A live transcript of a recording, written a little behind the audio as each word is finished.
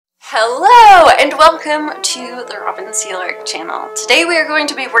Hello and welcome to the Robin Sealark channel. Today we are going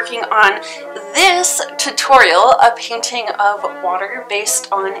to be working on this tutorial, a painting of water based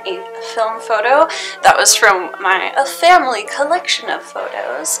on a film photo that was from my family collection of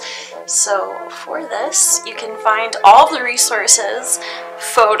photos. So for this, you can find all the resources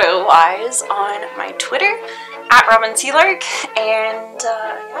photo-wise on my Twitter at Robin Sealark, and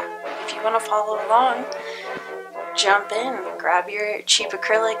yeah, if you want to follow along, jump in, grab your cheap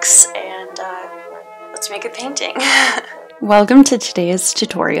acrylics, and let's make a painting. Welcome to today's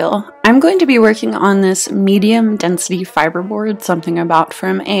tutorial. I'm going to be working on this medium density fiberboard, something I bought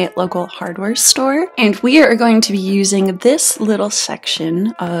from a local hardware store, and we are going to be using this little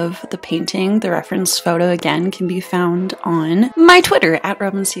section of the painting. The reference photo again can be found on my Twitter at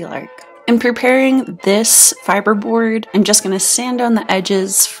Robin Sealark. In preparing this fiberboard, I'm just going to sand down the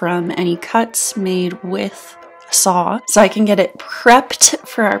edges from any cuts made with saw so I can get it prepped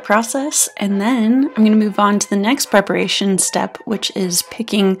for our process, and then I'm going to move on to the next preparation step, which is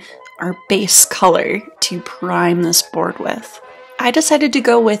picking our base color to prime this board with. I decided to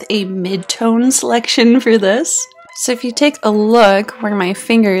go with a mid-tone selection for this. So if you take a look where my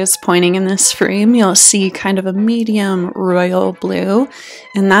finger is pointing in this frame, you'll see kind of a medium royal blue,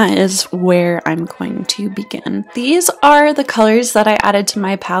 and that is where I'm going to begin. These are the colors that I added to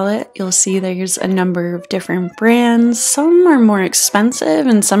my palette. You'll see there's a number of different brands. Some are more expensive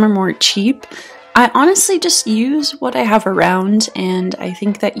and some are more cheap. I honestly just use what I have around, and I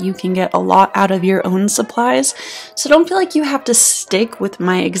think that you can get a lot out of your own supplies, so don't feel like you have to stick with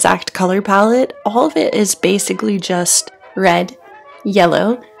my exact color palette. All of it is basically just red,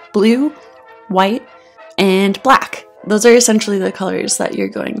 yellow, blue, white, and black. Those are essentially the colors that you're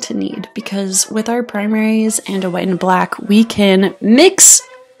going to need, because with our primaries and a white and black, we can mix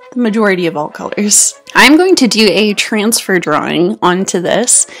the majority of all colors. I'm going to do a transfer drawing onto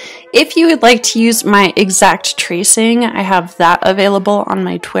this. If you would like to use my exact tracing, I have that available on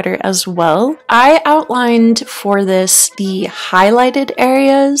my Twitter as well. I outlined for this the highlighted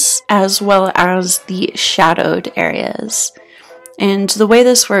areas as well as the shadowed areas. And the way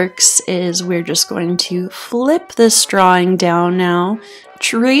this works is we're just going to flip this drawing down now,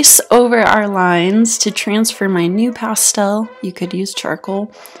 trace over our lines to transfer my new pastel. You could use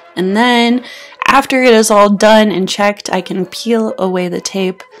charcoal. And then after it is all done and checked, I can peel away the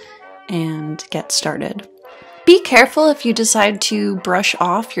tape and get started. Be careful if you decide to brush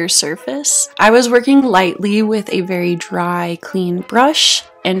off your surface. I was working lightly with a very dry, clean brush,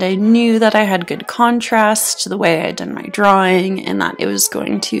 and I knew that I had good contrast to the way I had done my drawing and that it was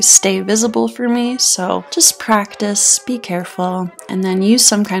going to stay visible for me. So just practice, be careful, and then use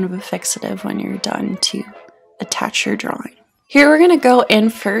some kind of a fixative when you're done to attach your drawing. Here we're going to go in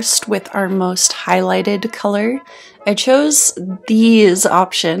first with our most highlighted color. I chose these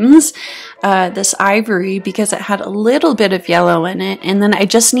options, this ivory, because it had a little bit of yellow in it, and then I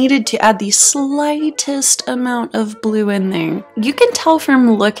just needed to add the slightest amount of blue in there. You can tell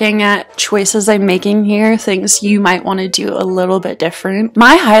from looking at choices I'm making here, things you might want to do a little bit different.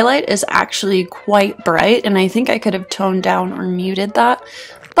 My highlight is actually quite bright, and I think I could have toned down or muted that.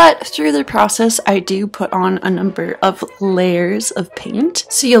 But through the process, I do put on a number of layers of paint,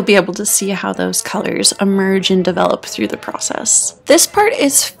 so you'll be able to see how those colors emerge and develop through the process. This part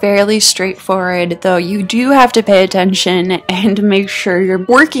is fairly straightforward, though you do have to pay attention and make sure you're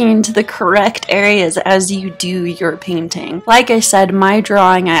working into the correct areas as you do your painting. Like I said, my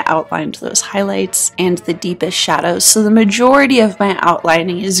drawing, I outlined those highlights and the deepest shadows, so the majority of my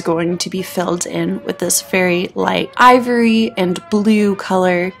outlining is going to be filled in with this very light ivory and blue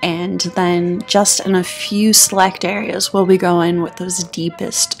color. And then just in a few select areas we'll be going with those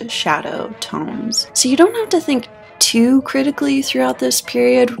deepest shadow tones. So you don't have to think too critically throughout this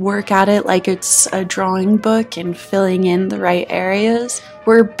period. Work at it like it's a drawing book and filling in the right areas.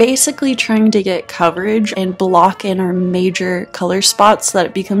 We're basically trying to get coverage and block in our major color spots so that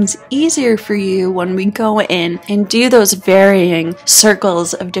it becomes easier for you when we go in and do those varying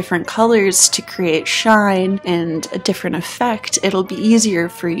circles of different colors to create shine and a different effect. It'll be easier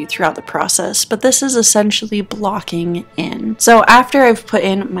for you throughout the process, but this is essentially blocking in. So after I've put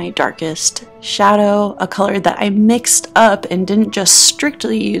in my darkest shadow, a color that I mixed up and didn't just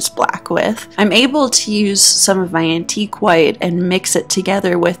strictly use black with, I'm able to use some of my antique white and mix it together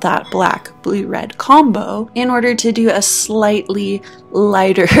with that black blue red combo in order to do a slightly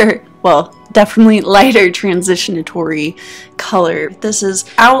lighter, well, definitely lighter transitionatory color. This is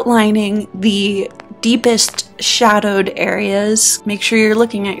outlining the deepest shadowed areas. Make sure you're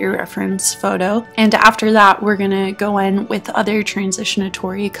looking at your reference photo. And after that, we're gonna go in with other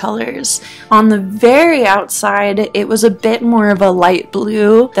transitionatory colors. On the very outside, it was a bit more of a light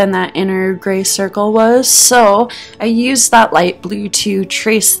blue than that inner gray circle was. So I used that light blue to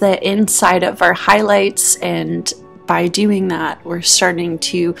trace the inside of our highlights, and by doing that, we're starting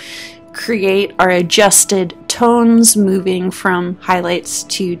to create our adjusted tones, moving from highlights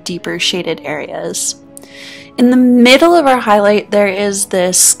to deeper shaded areas. In the middle of our highlight, there is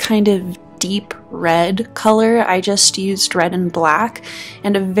this kind of deep red color. I just used red and black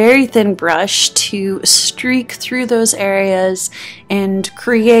and a very thin brush to streak through those areas and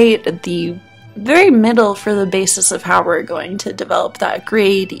create the very middle for the basis of how we're going to develop that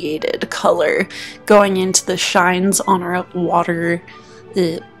gradiated color going into the shines on our water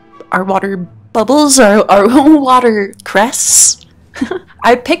bubbles, our water crests.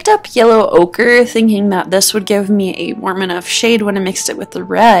 I picked up yellow ochre thinking that this would give me a warm enough shade when I mixed it with the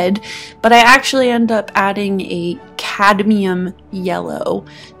red, but I actually end up adding a cadmium yellow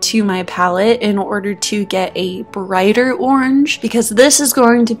to my palette in order to get a brighter orange, because this is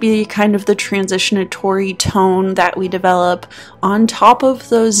going to be kind of the transitionatory tone that we develop on top of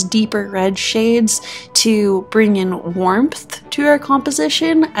those deeper red shades to bring in warmth to our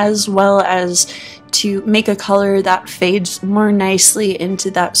composition, as well as to make a color that fades more nicely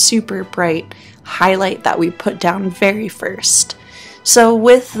into that super bright highlight that we put down very first. So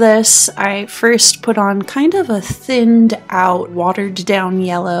with this, I first put on kind of a thinned out, watered down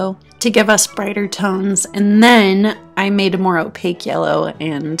yellow to give us brighter tones, and then I made a more opaque yellow,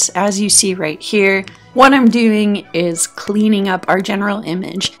 and as you see right here, what I'm doing is cleaning up our general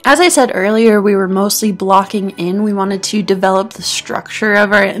image. As I said earlier, we were mostly blocking in. We wanted to develop the structure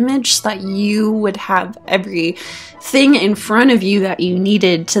of our image so that you would have everything in front of you that you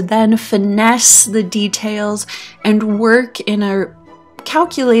needed to then finesse the details and work in a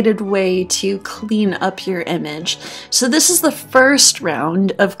calculated way to clean up your image. So this is the first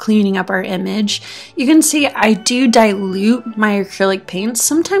round of cleaning up our image. You can see I do dilute my acrylic paints.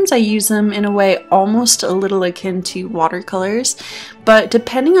 Sometimes I use them in a way almost a little akin to watercolors, but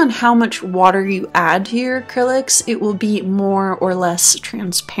depending on how much water you add to your acrylics, it will be more or less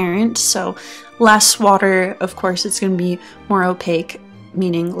transparent. So less water, of course, it's going to be more opaque,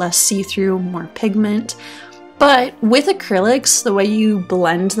 meaning less see-through, more pigment. But with acrylics, the way you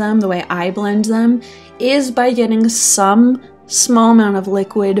blend them, the way I blend them, is by getting some small amount of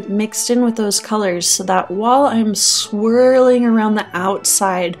liquid mixed in with those colors, so that while I'm swirling around the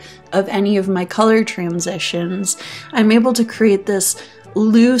outside of any of my color transitions, I'm able to create this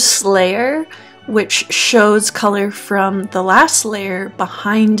loose layer which shows color from the last layer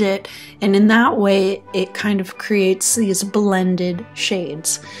behind it, and in that way it kind of creates these blended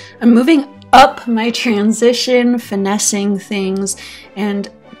shades. I'm moving up my transition, finessing things, and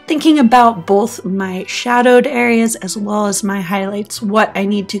thinking about both my shadowed areas as well as my highlights, what I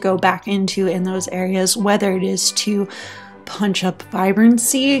need to go back into in those areas, whether it is to punch up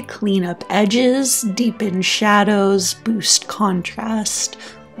vibrancy, clean up edges, deepen shadows, boost contrast,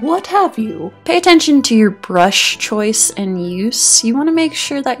 what have you. Pay attention to your brush choice and use. You want to make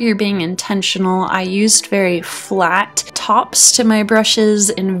sure that you're being intentional. I used very flat tops to my brushes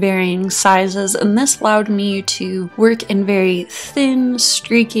in varying sizes, and this allowed me to work in very thin,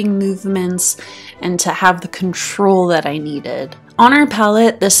 streaking movements and to have the control that I needed. On our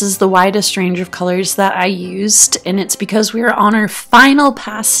palette, this is the widest range of colors that I used, and it's because we are on our final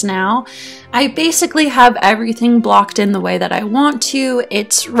pass now. I basically have everything blocked in the way that I want to.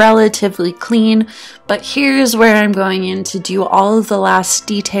 It's relatively clean, but here's where I'm going in to do all of the last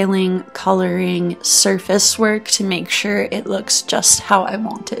detailing, coloring, surface work to make sure it looks just how I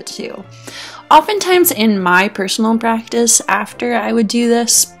want it to. Oftentimes in my personal practice, after I would do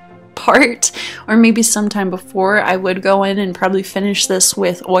this part, or maybe sometime before, I would go in and probably finish this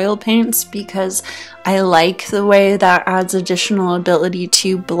with oil paints, because I like the way that adds additional ability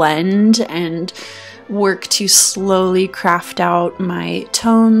to blend and work to slowly craft out my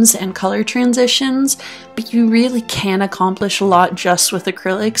tones and color transitions, but you really can accomplish a lot just with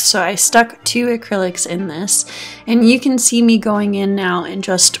acrylics, so I stuck to acrylics in this, and you can see me going in now and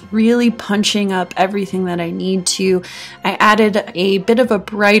just really punching up everything that I need to. I added a bit of a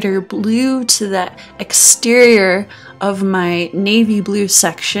brighter blue to the exterior of my navy blue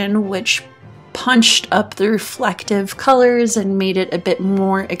section, which punched up the reflective colors and made it a bit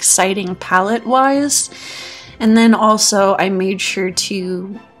more exciting palette-wise. And then also I made sure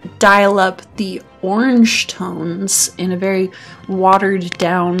to dial up the orange tones in a very watered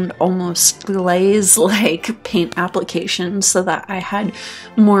down, almost glaze-like paint application so that I had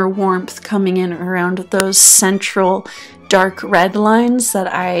more warmth coming in around those central dark red lines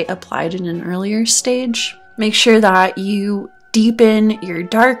that I applied in an earlier stage. Make sure that you deepen your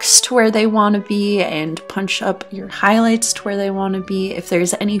darks to where they want to be and punch up your highlights to where they want to be. If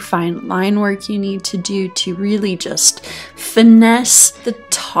there's any fine line work you need to do to really just finesse the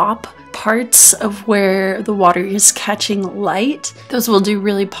top parts of where the water is catching light, those will do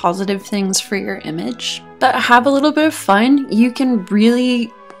really positive things for your image. But have a little bit of fun. You can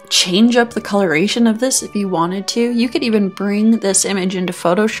really change up the coloration of this if you wanted to. You could even bring this image into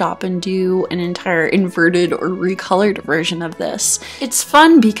Photoshop and do an entire inverted or recolored version of this. It's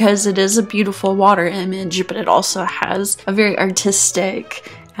fun because it is a beautiful water image, but it also has a very artistic,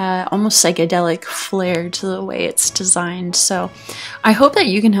 almost psychedelic flair to the way it's designed. So I hope that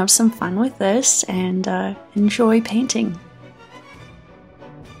you can have some fun with this and enjoy painting.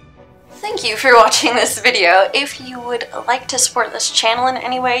 Thank you for watching this video. If you would like to support this channel in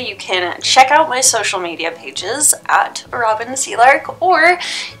any way, you can check out my social media pages at Robin Sealark, or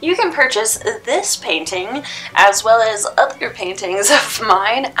you can purchase this painting as well as other paintings of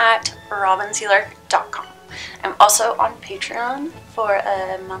mine at robinsealark.com. I'm also on Patreon for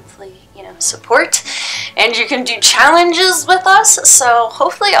a monthly, support, and you can do challenges with us, so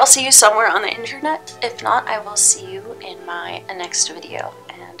hopefully I'll see you somewhere on the internet. If not, I will see you in my next video,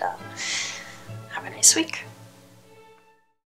 and have a nice week.